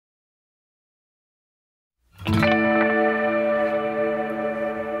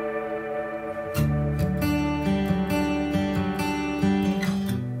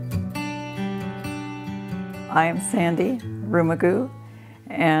I am Sandy Roumagoux,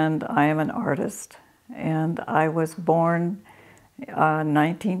 and I am an artist. And I was born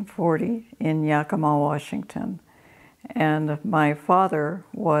 1940 in Yakima, Washington. And my father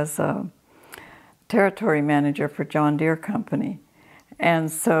was a territory manager for John Deere Company. And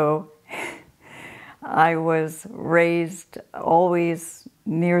so I was raised always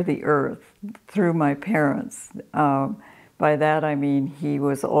near the earth through my parents. By that I mean he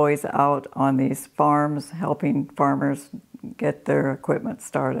was always out on these farms helping farmers get their equipment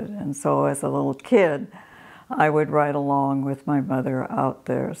started. And so as a little kid, I would ride along with my mother out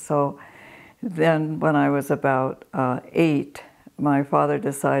there. So then when I was about 8, my father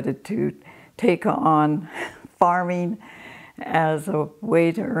decided to take on farming as a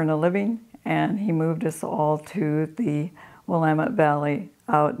way to earn a living, and he moved us all to the Willamette Valley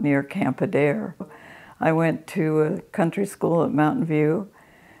out near Camp Adair. I went to a country school at Mountain View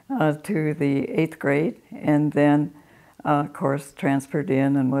to the 8th grade, and then, of course, transferred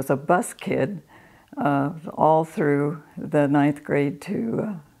in and was a bus kid all through the 9th grade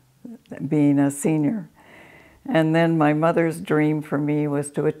to being a senior. And then my mother's dream for me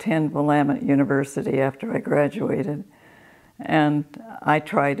was to attend Willamette University after I graduated. And I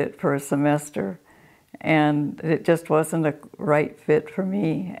tried it for a semester, and it just wasn't a right fit for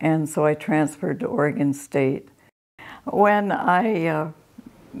me, and so I transferred to Oregon State. When I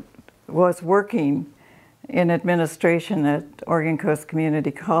was working in administration at Oregon Coast Community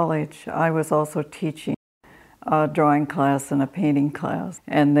College, I was also teaching a drawing class and a painting class,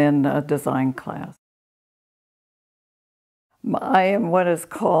 and then a design class. I am what is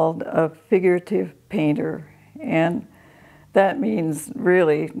called a figurative painter, and that means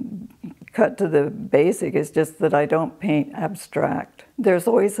really, cut to the basic, is just that I don't paint abstract. There's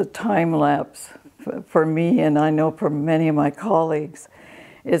always a time lapse for me, and I know for many of my colleagues,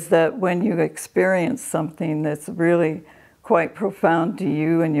 is that when you experience something that's really quite profound to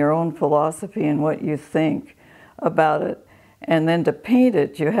you and your own philosophy and what you think about it, and then to paint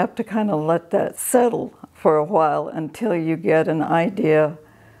it, you have to kind of let that settle for a while until you get an idea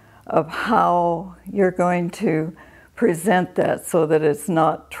of how you're going to present that so that it's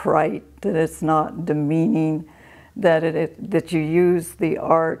not trite, that it's not demeaning, that you use the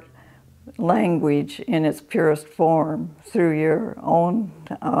art language in its purest form through your own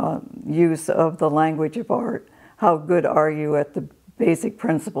use of the language of art. How good are you at the basic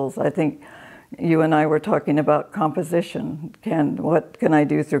principles? I think you and I were talking about composition. What can I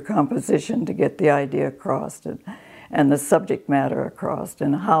do through composition to get the idea across and the subject matter across?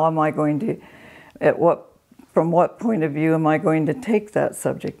 And how am I going to, from what point of view am I going to take that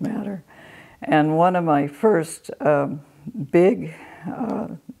subject matter? And one of my first big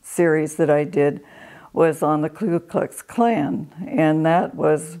series that I did was on the Ku Klux Klan, and that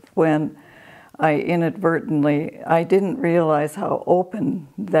was when I didn't realize how open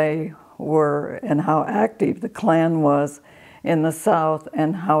they were and how active the Klan was in the South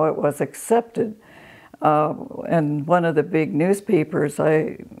and how it was accepted. And one of the big newspapers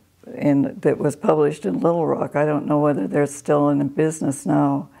that was published in Little Rock, I don't know whether they're still in business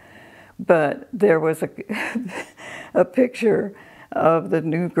now, but there was a picture of the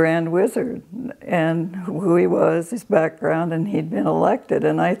new Grand Wizard and who he was, his background, and he'd been elected.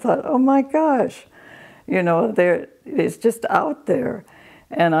 And I thought, oh my gosh, you know, it's just out there.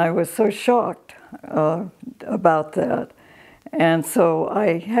 And I was so shocked about that. And so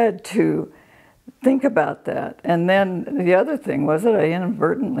I had to think about that. And then the other thing was that I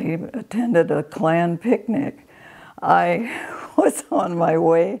inadvertently attended a Klan picnic. I was on my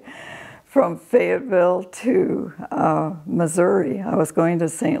way from Fayetteville to Missouri. I was going to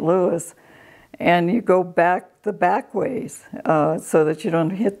St. Louis, and you go back the back ways so that you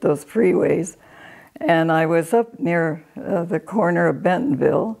don't hit those freeways. And I was up near the corner of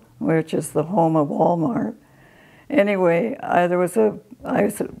Bentonville, which is the home of Walmart. Anyway, I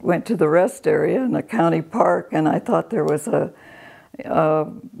went to the rest area in the county park, and I thought there was a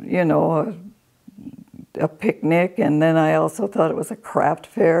picnic, and then I also thought it was a craft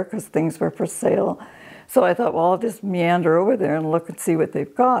fair because things were for sale. So I thought, well, I'll just meander over there and look and see what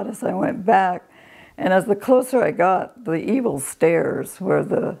they've got as I went back. And as the closer I got, the evil stares were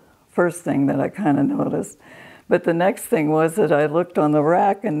the first thing that I kind of noticed. But the next thing was that I looked on the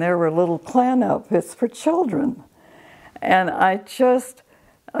rack, and there were little Klan outfits for children. And I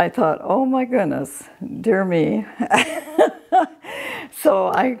thought, oh my goodness, dear me. So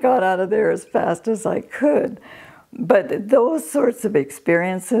I got out of there as fast as I could. But those sorts of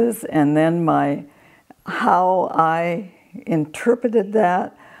experiences, and then how I interpreted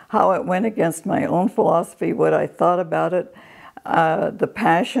that, how it went against my own philosophy, what I thought about it, the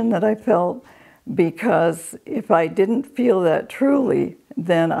passion that I felt because if I didn't feel that truly,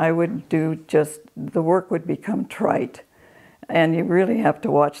 then I would do just, the work would become trite. And you really have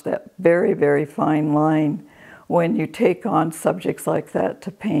to watch that very, very fine line when you take on subjects like that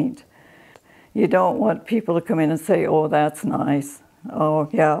to paint. You don't want people to come in and say, oh, that's nice. Oh,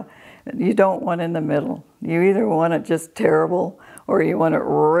 yeah. You don't want in the middle. You either want it just terrible or you want it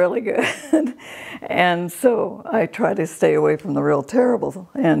really good. And so I try to stay away from the real terrible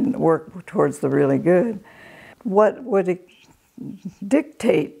and work towards the really good. What would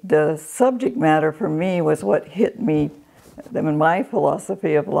dictate the subject matter for me was what hit me in my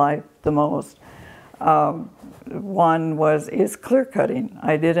philosophy of life the most. One is clear cutting.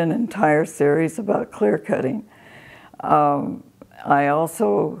 I did an entire series about clear cutting. And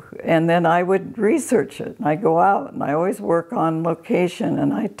then I would research it. I go out and I always work on location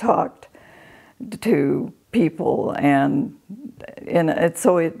and I talked to people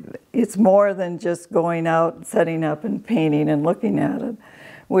so it's more than just going out, setting up and painting and looking at it,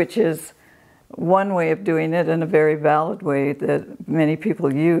 which is one way of doing it and a very valid way that many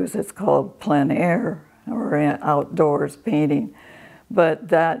people use. It's called plein air or outdoors painting. But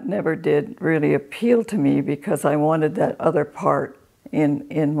that never did really appeal to me because I wanted that other part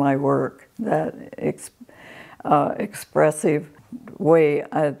in my work, that expressive way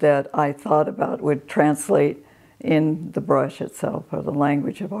that I thought about would translate in the brush itself or the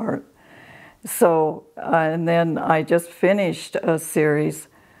language of art. So, and then I just finished a series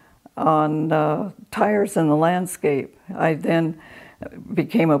on tires in the landscape. I then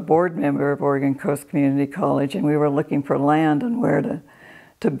became a board member of Oregon Coast Community College, and we were looking for land and where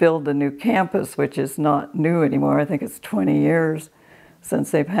to build the new campus, which is not new anymore. I think it's 20 years since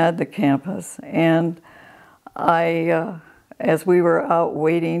they've had the campus. And as we were out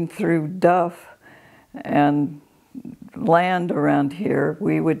wading through duff and land around here,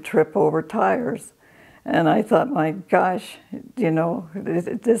 we would trip over tires. And I thought, my gosh,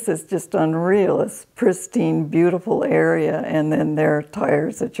 this is just unreal. This pristine, beautiful area, and then there are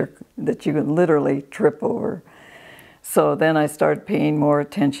tires that you can literally trip over. So then I started paying more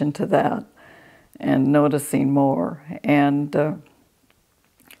attention to that and noticing more, and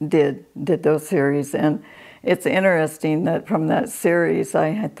did those series. And it's interesting that from that series,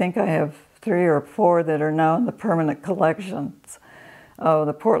 I think I have 3 or 4 that are now in the permanent collections.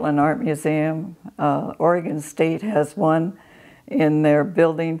 The Portland Art Museum, Oregon State has one in their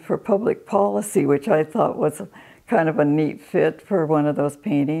building for public policy, which I thought was kind of a neat fit for one of those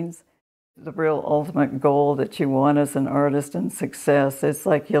paintings. The real ultimate goal that you want as an artist and success, it's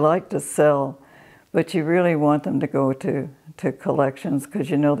like you like to sell, but you really want them to go to collections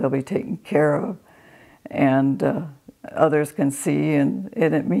because you know they'll be taken care of and others can see, and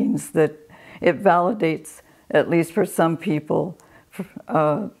it means that it validates, at least for some people,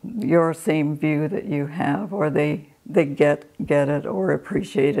 your same view that you have, or they get it or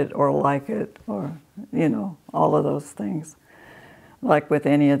appreciate it or like it, or all of those things. Like with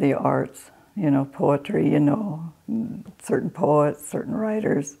any of the arts, poetry, certain poets, certain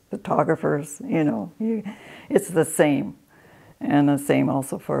writers, photographers, it's the same, and the same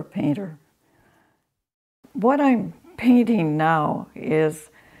also for a painter. What I'm painting now is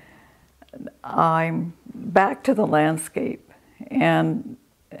I'm back to the landscape and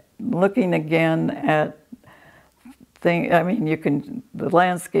looking again at things. The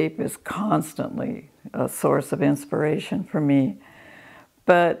landscape is constantly a source of inspiration for me,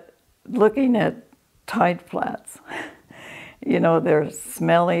 but looking at tide flats, they're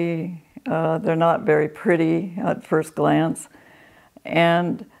smelly, they're not very pretty at first glance,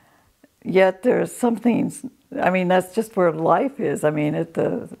 and yet there's something, that's just where life is. At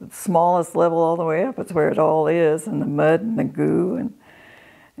the smallest level all the way up, it's where it all is, and the mud and the goo.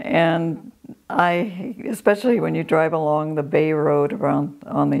 And especially when you drive along the Bay Road around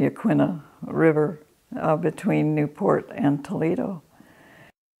on the Yaquina River between Newport and Toledo.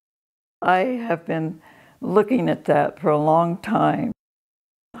 I have been looking at that for a long time.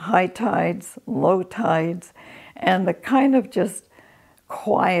 High tides, low tides, and the kind of just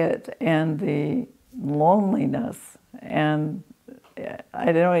quiet and the loneliness, and I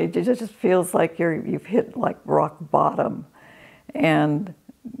don't know, it just feels like you've hit like rock bottom, and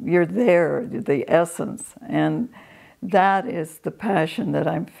you're there, the essence, and that is the passion that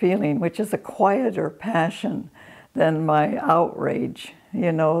I'm feeling, which is a quieter passion than my outrage,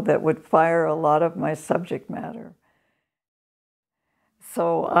 that would fire a lot of my subject matter.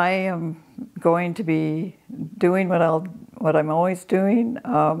 So I am going to be doing what I'm always doing.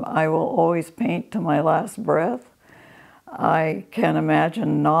 I will always paint to my last breath. I can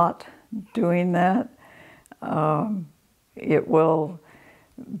imagine not doing that. It will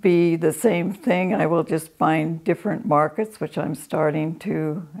be the same thing. I will just find different markets, which I'm starting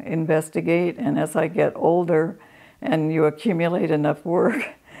to investigate. And as I get older and you accumulate enough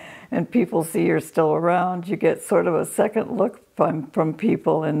work and people see you're still around, you get sort of a second look from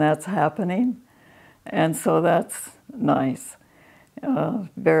people, and that's happening. And so that's nice.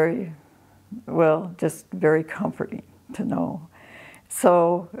 Very, well, just very comforting to know.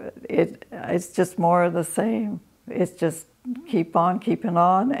 So it's just more of the same. It's just keep on keeping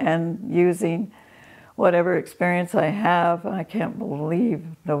on and using whatever experience I have. I can't believe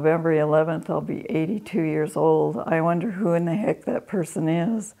November 11th I'll be 82 years old. I wonder who in the heck that person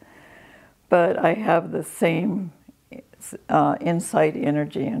is. But I have the same insight,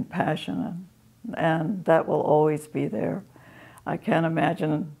 energy, and passion, and that will always be there. I can't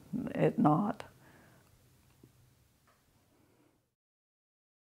imagine it not.